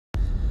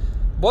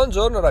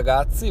Buongiorno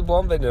ragazzi,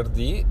 buon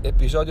venerdì,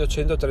 episodio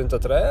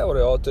 133,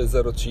 ore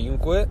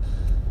 8:05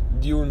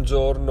 di un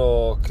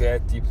giorno che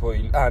è tipo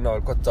il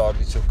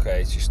 14,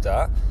 ok, ci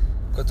sta,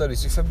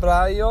 14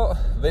 febbraio,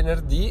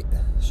 venerdì.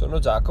 Sono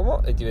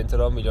Giacomo e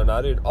diventerò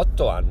milionario in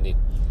 8 anni.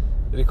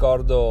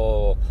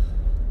 Ricordo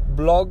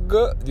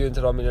blog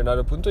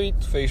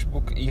diventerò-milionario.it,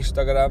 Facebook,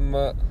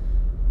 Instagram,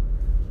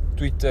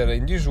 Twitter è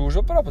in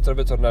disuso, però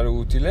potrebbe tornare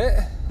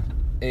utile,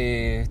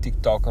 e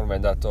TikTok ormai è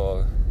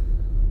andato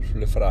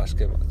sulle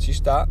frasche, ma ci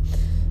sta.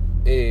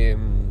 E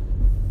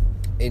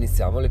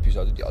iniziamo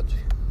l'episodio di oggi.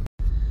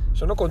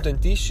 Sono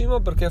contentissimo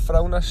perché fra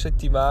una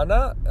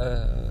settimana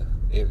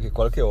e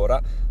qualche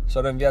ora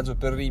sarò in viaggio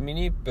per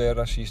Rimini per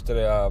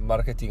assistere a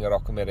Marketing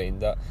Rock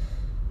Merenda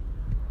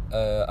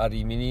a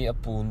Rimini,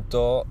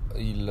 appunto,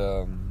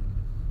 il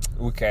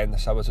weekend,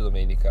 sabato e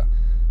domenica,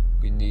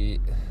 quindi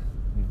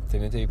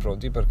tenetevi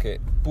pronti perché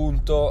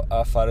punto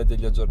a fare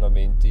degli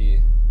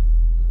aggiornamenti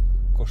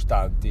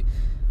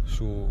costanti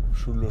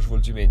sullo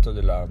svolgimento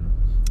della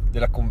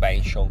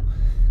convention,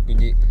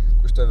 quindi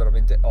questo è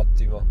veramente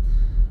ottimo.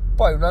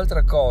 Poi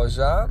un'altra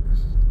cosa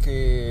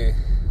che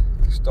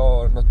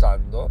sto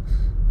notando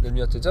nel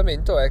mio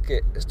atteggiamento è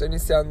che sto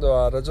iniziando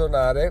a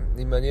ragionare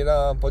in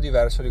maniera un po'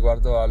 diversa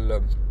riguardo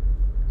al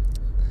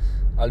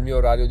mio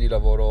orario di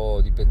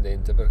lavoro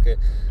dipendente, perché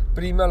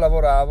prima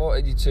lavoravo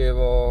e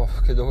dicevo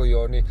che due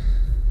coglioni,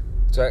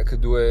 cioè che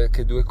due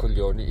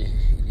coglioni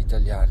in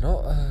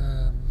italiano,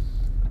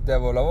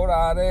 devo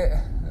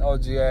lavorare.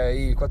 Oggi è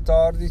il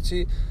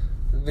 14,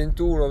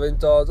 21,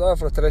 28,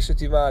 fra 3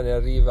 settimane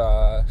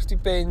arriva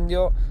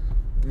stipendio,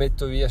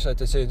 metto via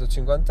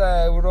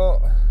 750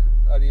 euro,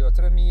 arriva a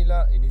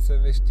 3000, inizio a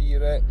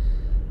investire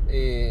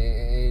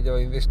e devo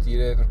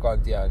investire per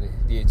quanti anni?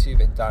 10,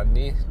 20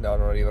 anni? No,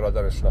 non arriverò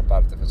da nessuna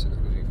parte facendo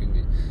così,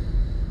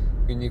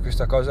 quindi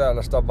questa cosa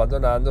la sto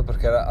abbandonando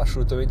perché era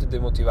assolutamente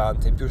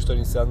demotivante. In più sto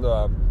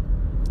iniziando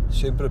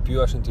sempre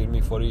più a sentirmi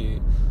fuori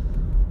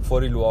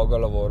luogo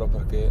al lavoro,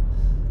 perché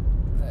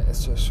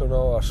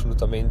sono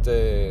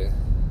assolutamente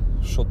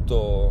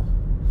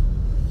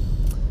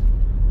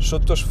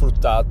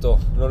sottosfruttato,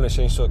 non nel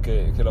senso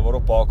che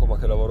lavoro poco, ma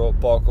che lavoro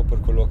poco per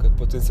quello che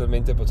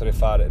potenzialmente potrei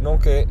fare. Non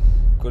che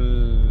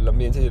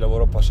l'ambiente di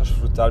lavoro possa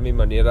sfruttarmi in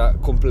maniera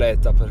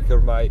completa, perché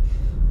ormai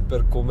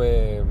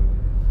ormai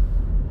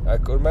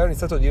ho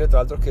iniziato a dire, tra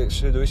l'altro, che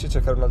se dovessi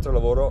cercare un altro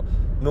lavoro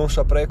non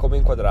saprei come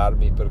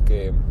inquadrarmi,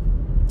 perché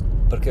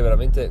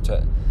veramente,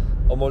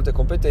 ho molte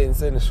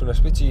competenze, nessuna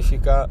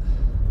specifica,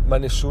 ma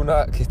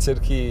nessuna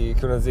che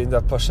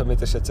un'azienda possa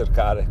mettersi a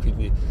cercare,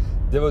 quindi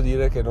devo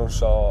dire che non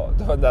so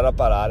dove andare a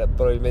parare.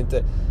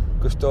 Probabilmente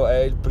questo è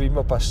il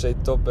primo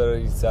passetto per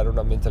iniziare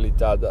una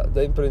mentalità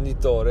da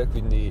imprenditore,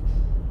 quindi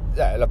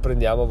la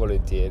prendiamo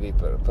volentieri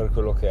per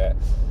quello che è.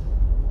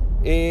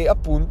 E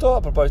appunto, a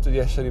proposito di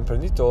essere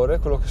imprenditore,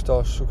 quello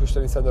su cui sto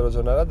iniziando a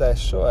ragionare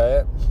adesso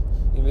è,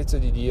 invece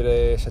di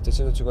dire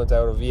 750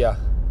 euro via,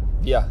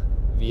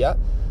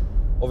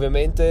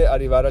 ovviamente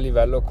arrivare a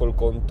livello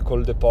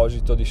col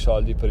deposito di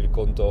soldi per il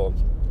conto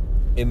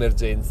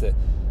emergenze,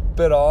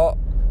 però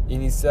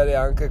iniziare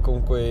anche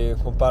con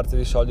parte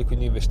di soldi,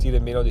 quindi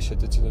investire meno di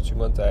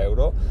 750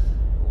 euro,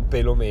 un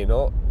pelo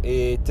meno,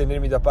 e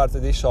tenermi da parte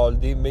dei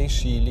soldi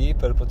mensili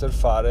per poter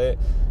fare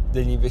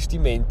degli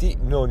investimenti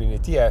non in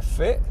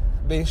ETF,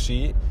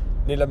 bensì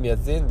nella mia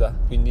azienda,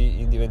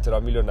 quindi Diventerò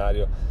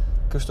Milionario.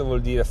 Questo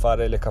vuol dire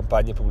fare le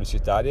campagne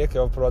pubblicitarie che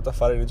ho provato a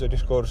fare nei giorni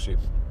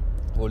scorsi,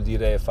 vuol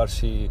dire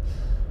farsi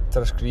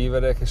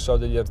trascrivere,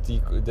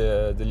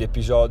 degli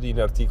episodi in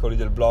articoli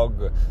del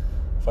blog,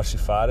 farsi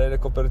fare le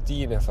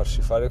copertine,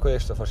 farsi fare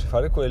questo, farsi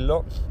fare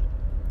quello,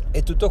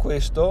 e tutto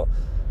questo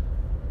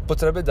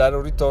potrebbe dare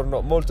un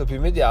ritorno molto più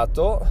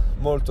immediato,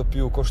 molto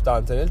più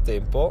costante nel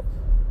tempo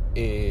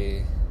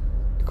e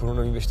con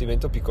un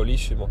investimento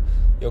piccolissimo.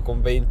 Io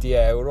con 20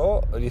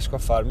 euro riesco a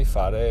farmi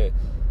fare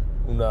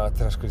una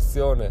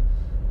trascrizione,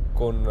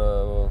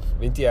 con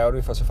 20 euro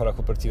mi faccio fare la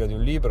copertina di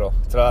un libro.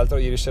 Tra l'altro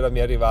ieri sera mi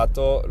è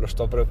arrivato, lo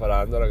sto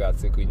preparando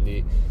ragazzi,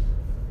 quindi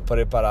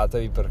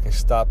preparatevi perché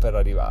sta per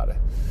arrivare.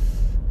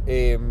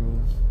 E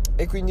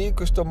quindi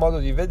questo modo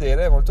di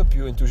vedere è molto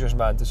più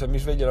entusiasmante, mi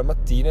sveglio la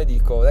mattina e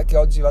dico che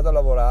oggi vado a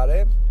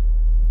lavorare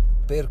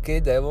perché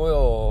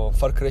devo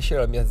far crescere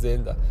la mia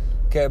azienda,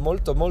 che è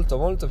molto molto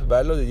molto più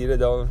bello di dire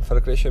devo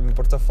far crescere il mio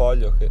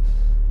portafoglio, che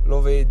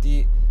lo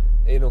vedi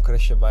e non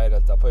cresce mai in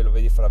realtà. Poi lo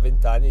vedi fra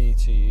 20 anni e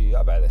dici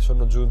vabbè,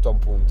 sono giunto a un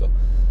punto.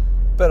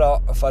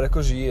 Però fare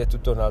così è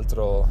tutto un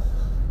altro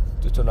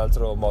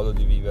modo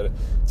di vivere.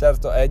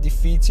 Certo, è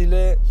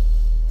difficile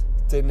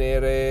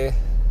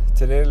tenere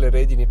le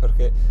redini,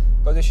 perché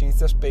quando si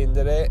inizia a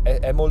spendere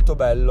è molto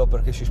bello,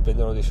 perché si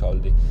spendono dei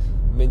soldi.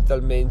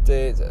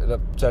 Mentalmente,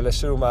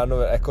 l'essere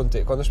umano è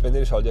contento quando spende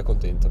dei soldi, è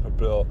contento,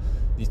 proprio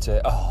dice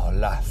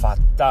l'ha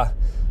fatta,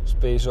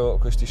 speso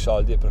questi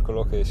soldi, e per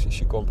quello che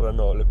si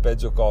comprano le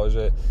peggio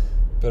cose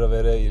per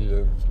avere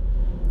il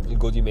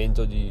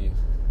godimento di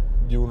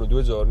 1 o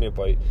 2 giorni e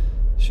poi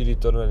si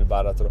ritorna nel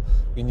baratro.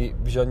 Quindi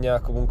bisogna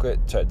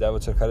comunque, devo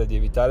cercare di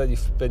evitare di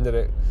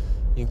spendere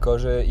in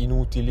cose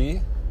inutili,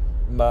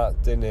 ma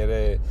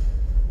tenere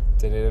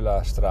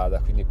la strada.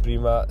 Quindi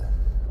prima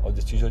ho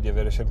deciso di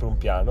avere sempre un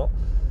piano,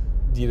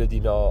 dire di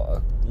no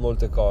a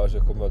molte cose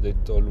come ho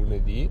detto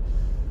lunedì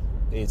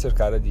e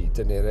cercare di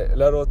tenere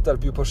la rotta il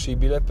più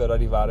possibile per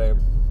arrivare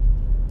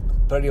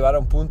a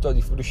un punto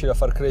di riuscire a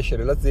far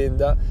crescere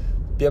l'azienda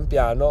pian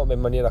piano, ma in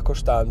maniera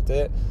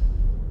costante,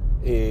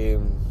 e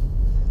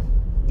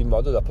di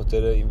modo da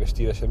poter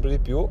investire sempre di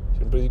più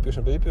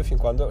fin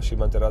quando si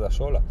manterrà da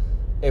sola,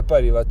 e poi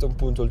è arrivato un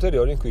punto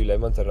ulteriore in cui lei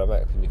manterrà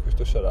me. Quindi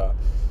questo sarà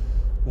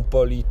un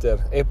po'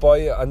 l'iter, e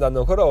poi andando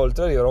ancora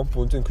oltre arriverà un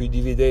punto in cui i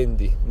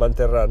dividendi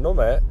manterranno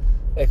me,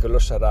 e quello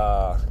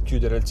sarà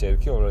chiudere il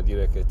cerchio, vuol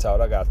dire che ciao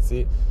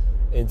ragazzi,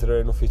 entrerò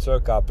in ufficio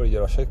del capo e gli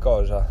dirò: sai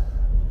cosa?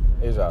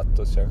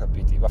 Esatto, ci siamo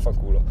capiti,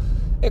 vaffanculo.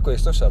 E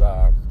questo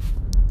avverrà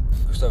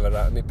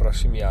nei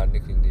prossimi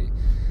anni, quindi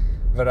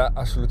verrà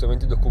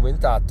assolutamente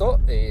documentato,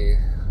 e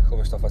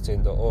come sto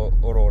facendo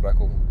orora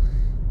con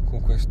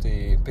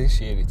questi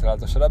pensieri. Tra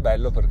l'altro sarà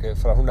bello perché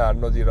fra un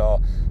anno dirò: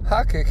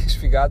 che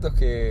sfigato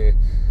che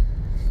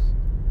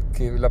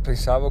la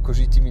pensavo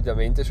così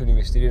timidamente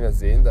sull'investire in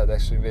azienda,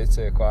 adesso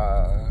invece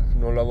qua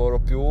non lavoro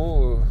più,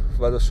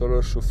 vado solo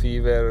su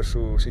Fiverr,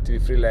 su siti di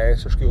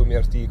freelance, scrivo i miei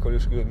articoli,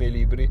 scrivo i miei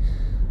libri,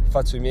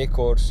 faccio i miei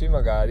corsi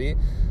magari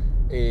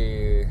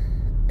e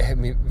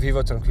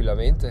vivo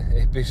tranquillamente,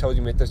 e pensavo di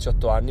metterci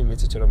 8 anni,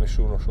 invece ce l'ho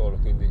messo uno solo.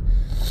 Quindi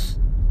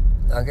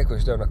anche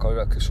questa è una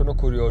cosa che sono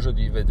curioso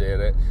di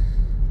vedere,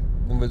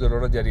 non vedo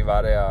l'ora di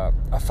arrivare a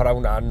fra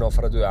un anno,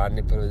 fra 2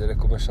 anni, per vedere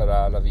come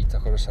sarà la vita,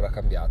 cosa sarà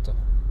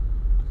cambiato.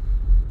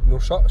 Non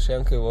so se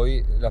anche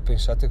voi la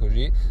pensate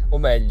così, o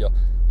meglio,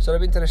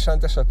 sarebbe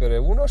interessante sapere,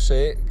 uno,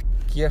 se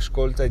chi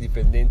ascolta è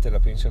dipendente la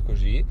pensa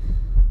così,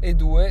 e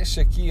due,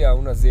 se chi ha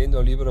un'azienda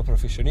o libero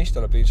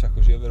professionista la pensa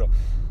così, ovvero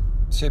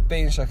se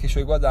pensa che i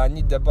suoi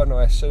guadagni debbano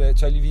essere,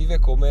 cioè li vive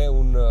come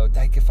un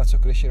dai che faccio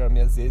crescere la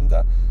mia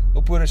azienda,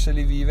 oppure se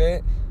li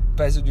vive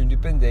peso di un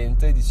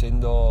dipendente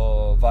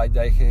dicendo vai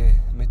dai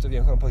che metto via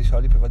ancora un po' di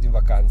soldi, poi vado in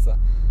vacanza,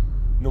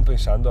 non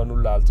pensando a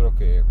null'altro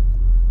che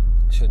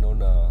se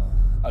non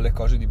alle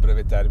cose di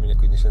breve termine,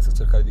 quindi senza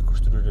cercare di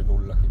costruire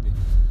nulla. Quindi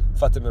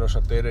fatemelo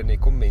sapere nei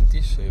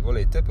commenti se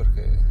volete,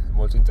 perché è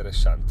molto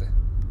interessante.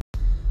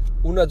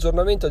 Un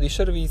aggiornamento di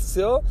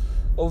servizio,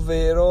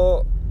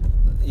 ovvero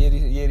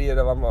ieri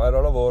ero a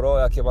lavoro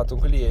e ha chiamato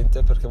un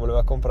cliente perché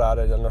voleva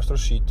comprare dal nostro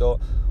sito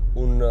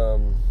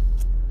un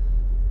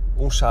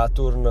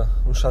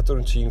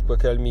Saturn 5,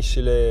 che è il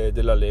missile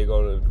della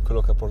Lego,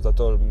 quello che ha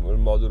portato il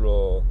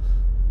modulo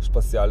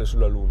spaziale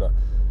sulla Luna.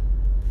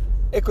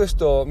 E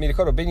questo mi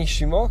ricordo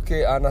benissimo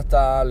che a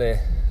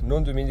Natale,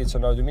 non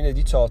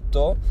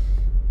 2019-2018,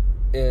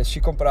 si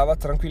comprava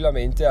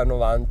tranquillamente a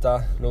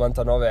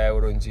 90-99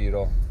 euro in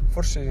giro.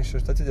 Forse sono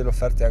state delle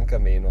offerte anche a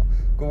meno,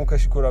 comunque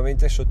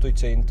sicuramente sotto i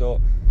 100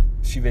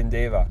 si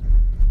vendeva,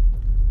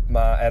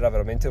 ma era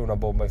veramente una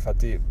bomba.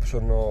 Infatti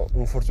sono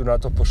un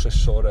fortunato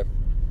possessore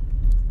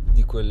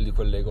di quel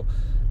Lego,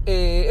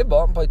 e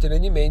poi te ne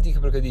dimentichi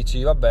perché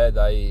dici vabbè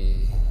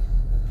dai,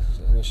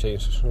 nel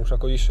senso sono un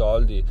sacco di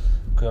soldi,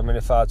 cosa me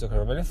ne faccio.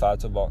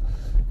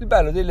 Il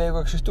bello dei Lego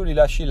è che se tu li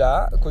lasci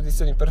là,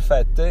 condizioni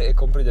perfette, e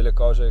compri delle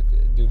cose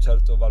di un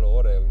certo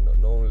valore,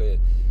 non le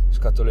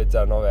scatolette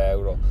a 9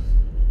 euro,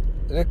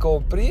 le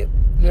compri,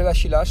 le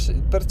lasci là,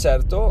 per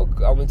certo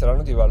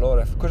aumenteranno di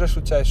valore. Cosa è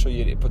successo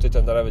ieri? Potete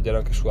andare a vedere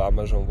anche su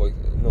Amazon, voi,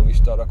 non vi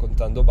sto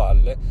raccontando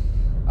balle.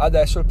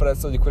 Adesso il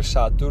prezzo di quel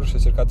Saturn, se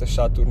cercate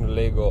Saturn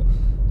Lego,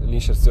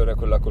 l'inserzione è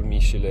quella col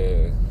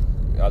missile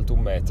alto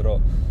 1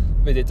 metro,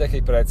 vedete che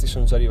i prezzi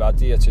sono già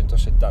arrivati a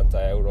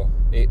 170 euro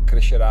e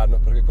cresceranno,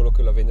 perché quello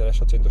che lo vende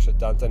adesso a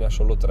 170 ne ha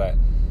solo 3,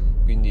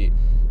 quindi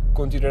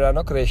continueranno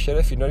a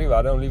crescere fino ad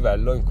arrivare a un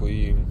livello in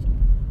cui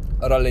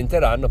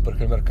rallenteranno,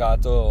 perché il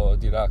mercato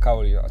dirà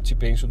cavoli, ci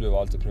penso 2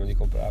 volte prima di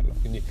comprarlo.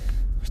 Quindi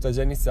sta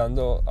già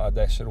iniziando ad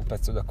essere un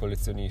pezzo da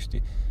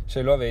collezionisti.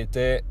 Se lo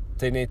avete,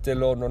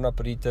 tenetelo, non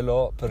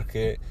apritelo,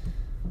 perché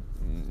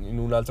in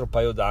un altro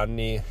paio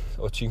d'anni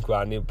o 5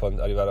 anni può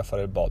arrivare a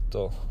fare il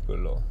botto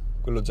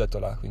quell'oggetto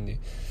là.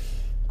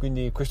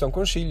 Quindi questo è un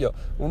consiglio.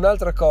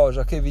 Un'altra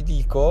cosa che vi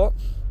dico,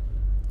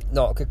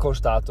 no, che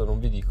constato, non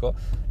vi dico,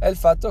 è il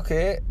fatto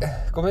che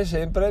come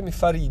sempre mi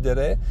fa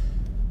ridere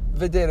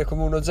vedere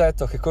come un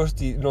oggetto che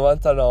costi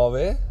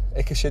 99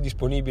 e che sia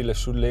disponibile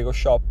sul Lego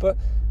Shop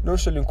non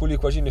se lo inculi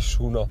quasi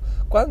nessuno.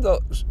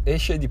 Quando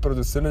esce di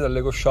produzione dal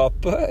Lego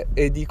Shop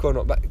e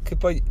dicono, che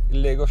poi il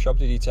Lego Shop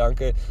ti dice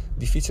anche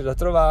difficile da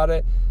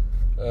trovare,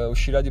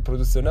 uscirà di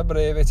produzione a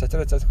breve,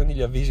 eccetera eccetera, quindi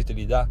gli avvisi te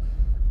li dà,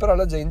 però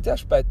la gente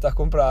aspetta a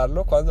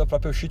comprarlo quando è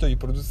proprio uscito di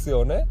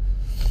produzione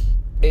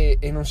e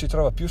non si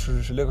trova più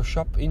sul Lego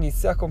Shop,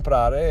 inizia a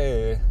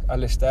comprare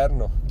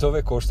all'esterno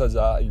dove costa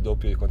già il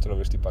doppio di quanto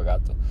l'avresti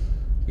pagato.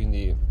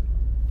 Quindi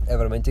è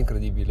veramente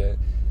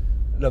incredibile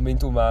la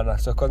mente umana,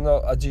 cioè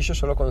quando agisce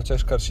solo quando c'è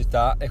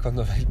scarsità e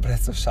quando il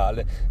prezzo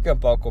sale, che è un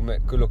po'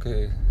 come quello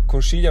che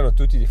consigliano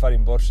tutti di fare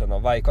in borsa,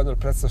 no? Vai, quando il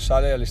prezzo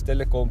sale alle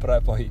stelle compra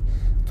e poi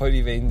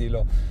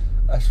rivendilo.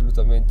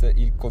 Assolutamente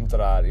il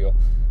contrario.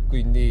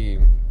 Quindi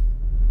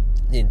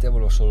niente,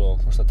 volevo solo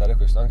constatare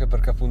questo, anche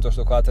perché appunto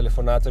sto qua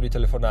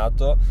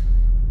ritelefonato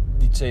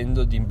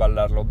dicendo di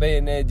imballarlo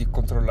bene, di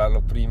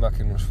controllarlo prima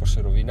che non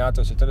fosse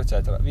rovinato, eccetera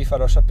eccetera. Vi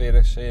farò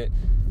sapere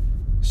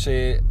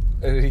se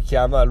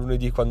richiama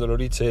lunedì quando lo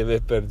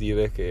riceve per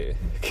dire che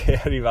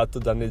è arrivato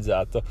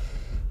danneggiato.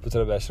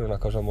 Potrebbe essere una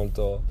cosa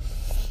molto,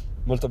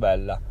 molto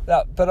bella.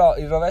 No, però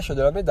il rovescio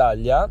della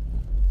medaglia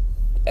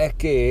è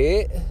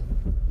che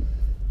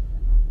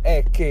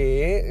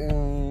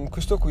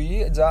questo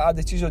qui già ha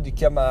deciso di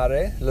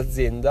chiamare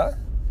l'azienda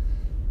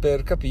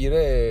per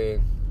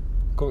capire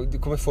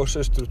come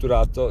fosse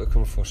strutturato,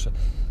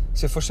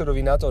 se fosse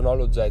rovinato o no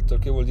l'oggetto, il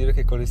che vuol dire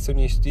che i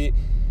collezionisti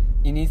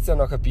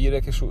iniziano a capire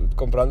che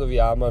comprando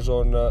via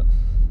Amazon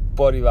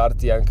può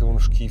arrivarti anche uno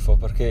schifo,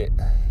 perché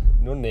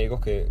non nego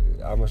che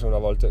Amazon a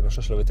volte, non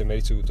so se l'avete mai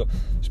ricevuto,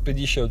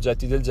 spedisce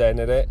oggetti del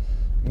genere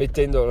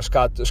mettendo la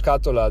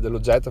scatola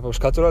dell'oggetto, proprio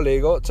scatola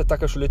Lego, ci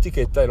attacca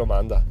sull'etichetta e lo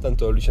manda,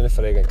 tanto lui se ne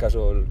frega, in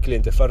caso il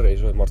cliente fa il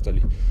reso è morta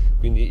lì.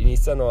 Quindi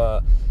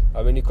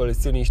almeno i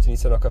collezionisti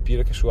iniziano a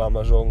capire che su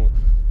Amazon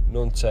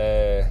non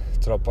c'è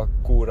troppa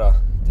cura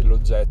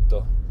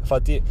dell'oggetto.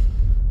 Infatti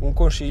un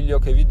consiglio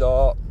che vi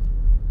do,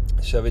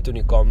 se avete un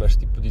e-commerce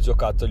tipo di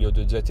giocattoli o di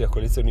oggetti da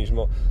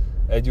collezionismo,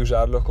 è di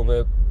usarlo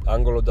come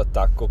angolo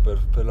d'attacco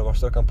per la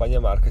vostra campagna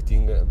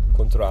marketing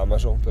contro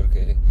Amazon,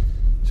 perché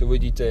se voi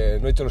dite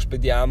noi te lo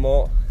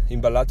spediamo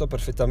imballato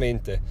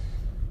perfettamente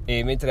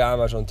e mentre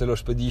Amazon te lo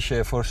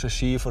spedisce forse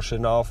sì, forse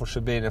no,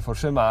 forse bene,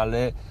 forse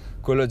male,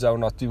 quello è già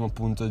un ottimo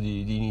punto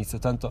di inizio.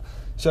 Tanto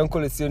se è un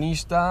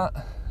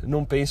collezionista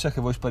non pensa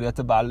che voi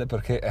spariate balle,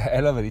 perché è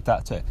la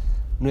verità, cioè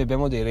noi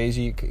abbiamo dei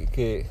resi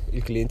che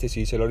il cliente ci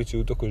dice l'ho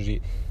ricevuto così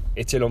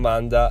e ce lo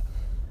manda,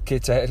 che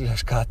c'è la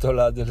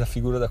scatola della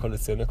figura da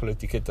collezione con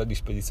l'etichetta di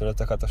spedizione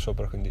attaccata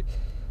sopra, quindi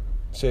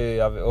se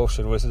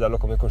volete darlo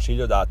come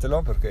consiglio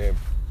datelo, perché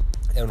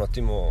è un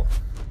ottimo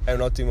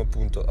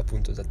punto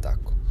appunto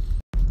d'attacco.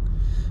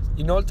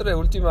 Inoltre,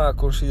 ultima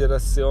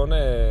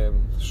considerazione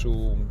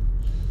sul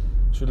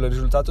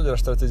risultato della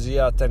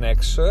strategia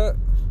 10x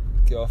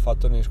che ho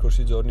fatto negli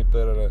scorsi giorni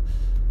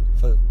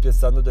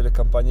piazzando delle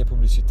campagne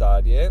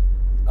pubblicitarie.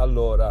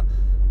 Allora,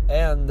 è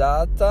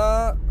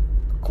andata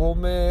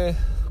come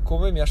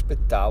mi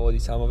aspettavo,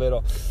 diciamo,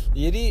 vero?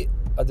 Ieri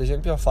ad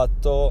esempio ho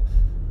fatto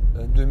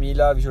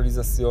 2000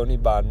 visualizzazioni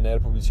banner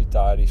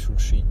pubblicitari sul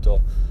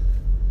sito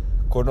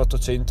con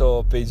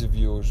 800 page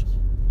views.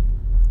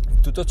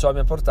 Tutto ciò mi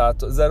ha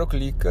portato 0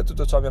 click,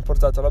 tutto ciò mi ha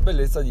portato alla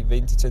bellezza di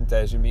 20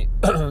 centesimi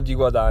di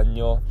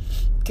guadagno,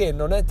 che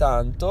non è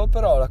tanto,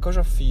 però la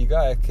cosa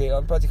figa è che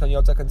in pratica ogni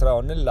volta che entravo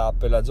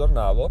nell'app e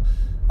l'aggiornavo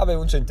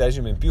avevo un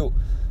centesimo in più.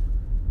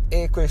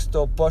 E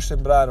questo può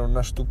sembrare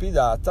una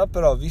stupidata,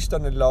 però vista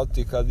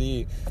nell'ottica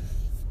di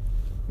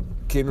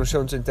che non sia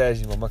un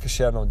centesimo ma che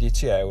siano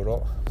 10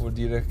 euro, vuol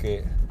dire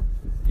che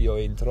io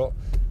entro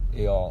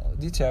e ho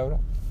 10 euro,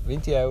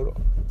 20 euro,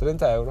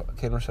 30 euro,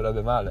 che non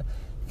sarebbe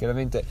male.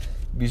 Chiaramente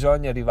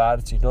bisogna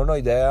arrivarci, non ho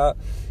idea,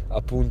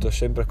 appunto,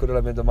 sempre quella è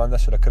la mia domanda,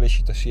 se la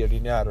crescita sia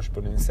lineare o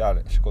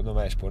esponenziale. Secondo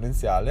me è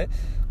esponenziale.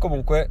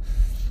 Comunque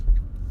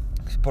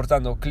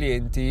portando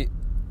clienti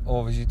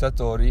o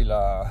visitatori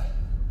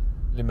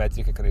le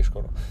metriche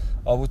crescono.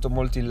 Ho avuto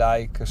molti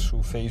like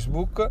su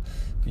Facebook,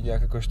 quindi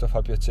anche questo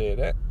fa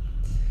piacere,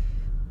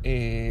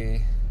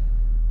 e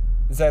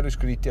 0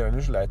 iscritti alla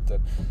newsletter,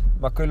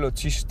 ma quello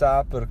ci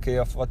sta perché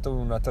ho fatto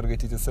una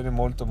targetizzazione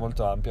molto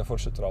molto ampia,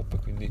 forse troppo,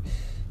 quindi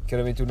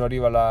chiaramente uno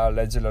arriva là,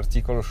 legge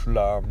l'articolo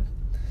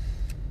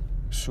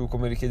su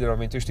come richiedere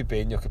l'aumento di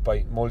stipendio, che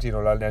poi molti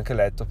non l'hanno neanche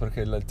letto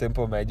perché il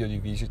tempo medio di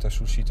visita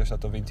sul sito è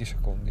stato 20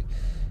 secondi,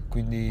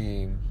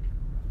 quindi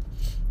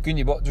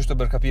giusto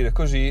per capire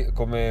così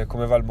come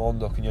va il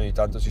mondo. Quindi ogni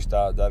tanto ci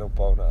sta a dare un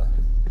po'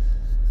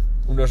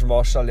 una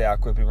smossa alle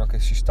acque prima che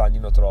si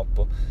stagnino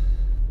troppo.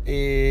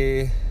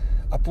 E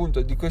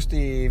appunto di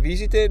queste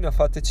visite ne ho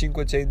fatte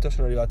 500,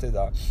 sono arrivate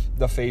da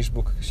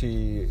Facebook, che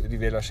si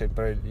rivela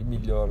sempre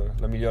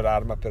la miglior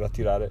arma per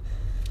attirare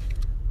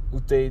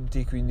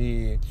utenti.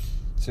 Quindi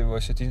se voi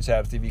siete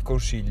incerti vi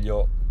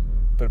consiglio,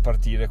 per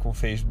partire con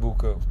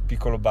Facebook,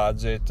 piccolo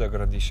budget,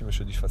 grandissime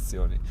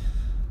soddisfazioni.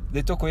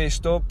 Detto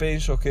questo,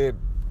 penso che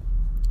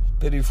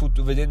per il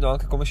futuro, vedendo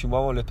anche come si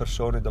muovono le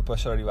persone dopo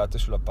essere arrivate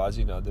sulla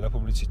pagina della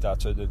pubblicità,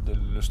 cioè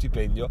dello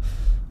stipendio,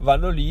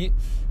 vanno lì,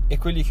 e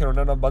quelli che non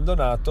hanno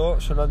abbandonato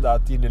sono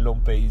andati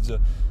nell'home page.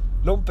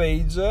 L'home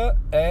page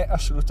è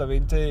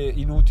assolutamente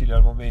inutile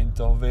al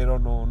momento, ovvero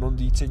non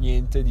dice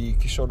niente di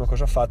chi sono,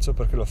 cosa faccio,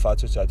 perché lo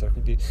faccio, eccetera.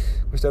 Quindi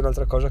questa è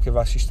un'altra cosa che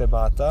va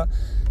sistemata.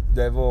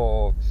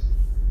 Devo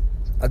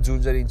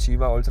aggiungere in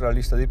cima, oltre alla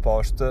lista dei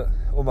post,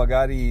 o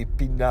magari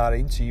pinnare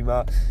in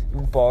cima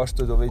un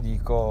post dove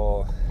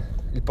dico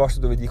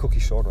chi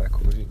sono, ecco,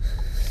 così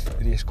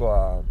riesco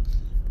a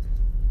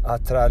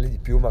attrarli di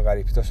più,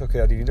 magari, piuttosto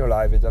che arrivino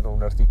là e vedano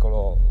un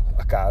articolo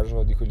a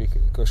caso di quelli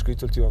che ho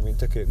scritto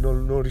ultimamente, che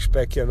non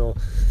rispecchiano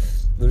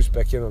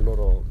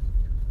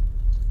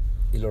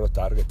il loro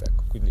target,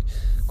 ecco. Quindi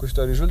questo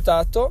è il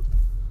risultato.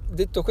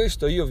 Detto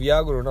questo, io vi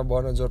auguro una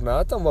buona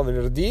giornata, un buon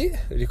venerdì.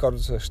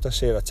 Ricordo che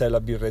stasera c'è la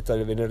birretta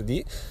del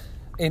venerdì,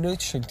 e noi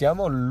ci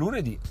sentiamo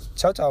lunedì.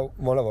 Ciao ciao,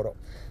 buon lavoro.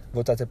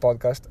 Votate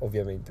podcast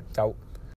ovviamente. Ciao.